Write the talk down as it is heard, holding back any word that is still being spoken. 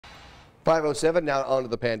5:07 now onto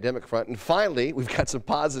the pandemic front, and finally we've got some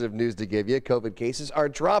positive news to give you. COVID cases are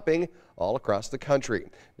dropping all across the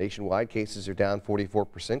country. Nationwide cases are down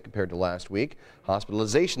 44% compared to last week.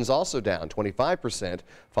 Hospitalizations also down 25%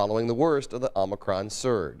 following the worst of the Omicron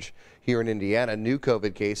surge. Here in Indiana, new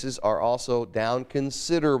COVID cases are also down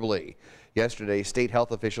considerably. Yesterday, state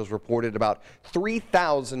health officials reported about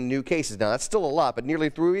 3,000 new cases. Now, that's still a lot, but nearly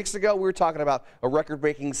 3 weeks ago, we were talking about a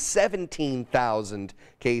record-breaking 17,000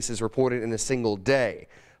 cases reported in a single day.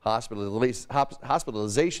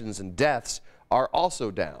 Hospitalizations and deaths are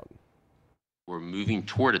also down. We're moving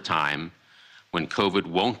toward a time when COVID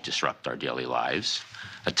won't disrupt our daily lives,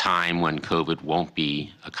 a time when COVID won't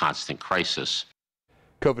be a constant crisis.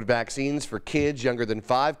 COVID vaccines for kids younger than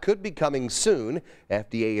 5 could be coming soon.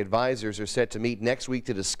 FDA advisors are set to meet next week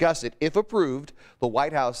to discuss it. If approved, the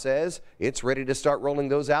White House says it's ready to start rolling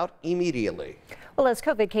those out immediately. Well, as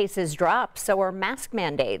COVID cases drop, so are mask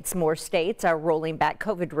mandates. More states are rolling back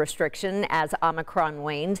COVID restriction as Omicron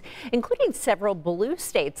wanes, including several blue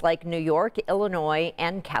states like New York, Illinois,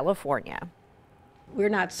 and California. We're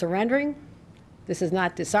not surrendering. This is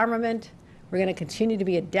not disarmament. We're going to continue to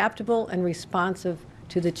be adaptable and responsive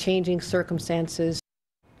to the changing circumstances.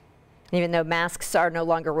 Even though masks are no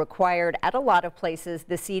longer required at a lot of places,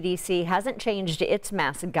 the CDC hasn't changed its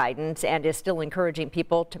mask guidance and is still encouraging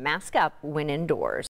people to mask up when indoors.